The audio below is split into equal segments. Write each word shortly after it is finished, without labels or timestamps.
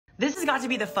This has got to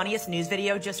be the funniest news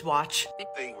video. Just watch.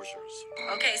 Extinguishers.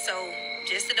 Okay, so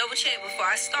just to double check before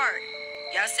I start,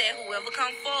 y'all said whoever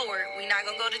come forward, we not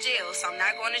gonna go to jail. So I'm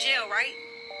not going to jail, right?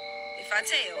 If I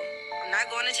tell, I'm not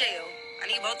going to jail. I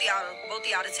need both of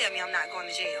y'all to tell me I'm not going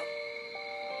to jail.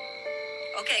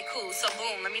 Okay, cool. So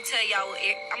boom, let me tell y'all.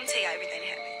 I'm gonna tell y'all everything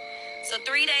that happened. So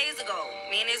 3 days ago,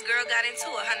 me and this girl got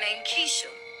into it. Her name Keisha.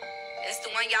 That's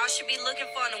the one y'all should be looking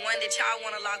for, and the one that y'all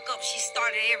want to lock up. She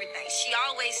started everything. She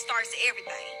always starts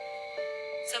everything.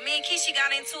 So me and Keisha got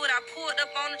into it. I pulled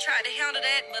up on her, tried to handle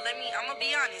that, but I'm gonna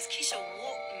be honest. Keisha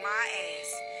whooped my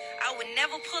ass. I would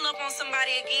never pull up on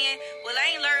somebody again. Well,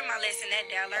 I ain't learned my lesson that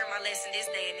day. I learned my lesson this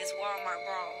day in this Walmart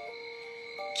brawl.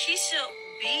 Keisha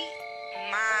beat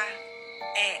my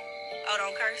ass. Oh,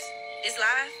 don't curse. It's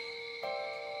live?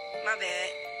 My bad.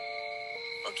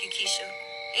 Fuck you, Keisha.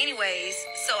 Anyways,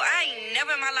 so I ain't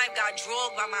never in my life got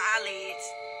drugged by my eyelids.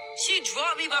 She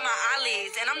drugged me by my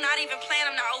eyelids, and I'm not even playing.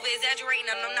 I'm not over-exaggerating,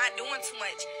 and I'm not doing too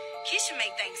much. Keisha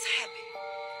make things happen.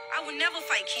 I would never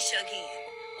fight Keisha again.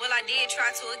 Well, I did try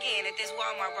to again at this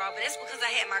Walmart brawl, but that's because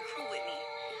I had my crew with me.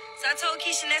 So I told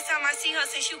Keisha next time I see her,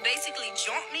 since you basically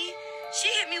jumped me,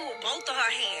 she hit me with both of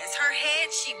her hands. Her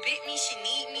head, she bit me, she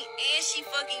kneed me, and she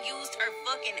fucking used her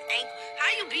fucking ankle.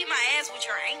 How you beat my ass with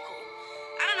your ankle?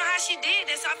 I don't know how she did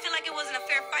this. I feel like it wasn't a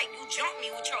fair fight. You jumped me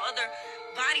with your other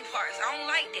body parts. I don't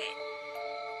like that.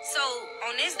 So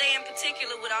on this day in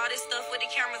particular, with all this stuff with the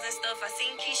cameras and stuff, I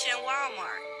seen Keisha in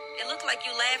Walmart. It looked like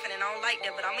you laughing, and I don't like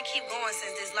that, but I'm gonna keep going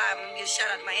since this live. I'm gonna give a shout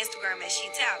out to my Instagram at She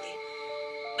Tally.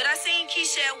 But I seen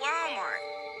Keisha at Walmart.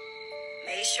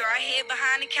 Made sure I hid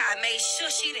behind the counter. Made sure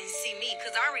she didn't see me,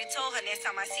 because I already told her next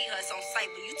time I see her it's on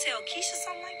site. But you tell Keisha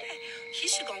something like that,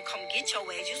 Keisha gonna come get your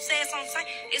ass. You say it's on site,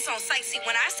 it's on site. See,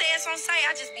 when I say it's on site,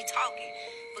 I just be talking,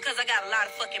 because I got a lot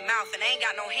of fucking mouth and I ain't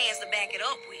got no hands to back it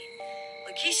up with.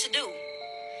 But Keisha do.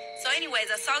 So anyways,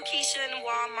 I saw Keisha in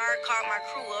Walmart, called my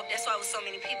crew up. That's why it was so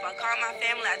many people. I called my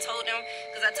family. I told them,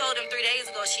 because I told them 3 days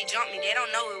ago she jumped me. They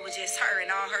don't know it was just her and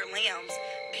all her limbs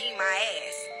beat my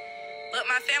ass. But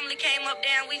my family came up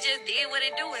there and we just did what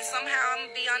it do. And somehow,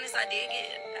 I'm gonna be honest, I did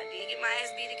get my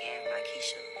ass beat again by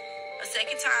Keisha. A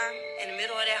second time in the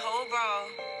middle of that whole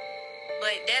brawl.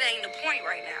 But that ain't the point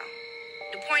right now.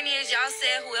 The point is, y'all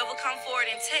said whoever come forward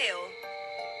and tell.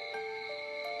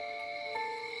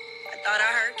 I thought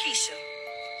I heard Keisha.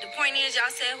 The point is, y'all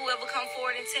said whoever come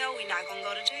forward and tell, we not gonna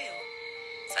go to jail.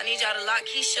 So I need y'all to lock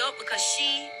Keisha up, because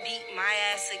she beat my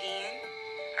ass again.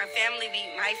 Her family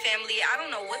beat my family. I don't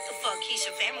know what the fuck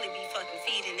Keisha family be fucking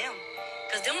feeding them.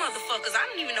 Because them motherfuckers, I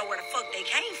don't even know where the fuck they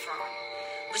came from.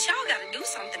 But y'all gotta do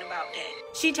something about that.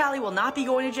 She Tally will not be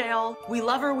going to jail. We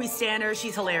love her. We stand her.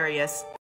 She's hilarious.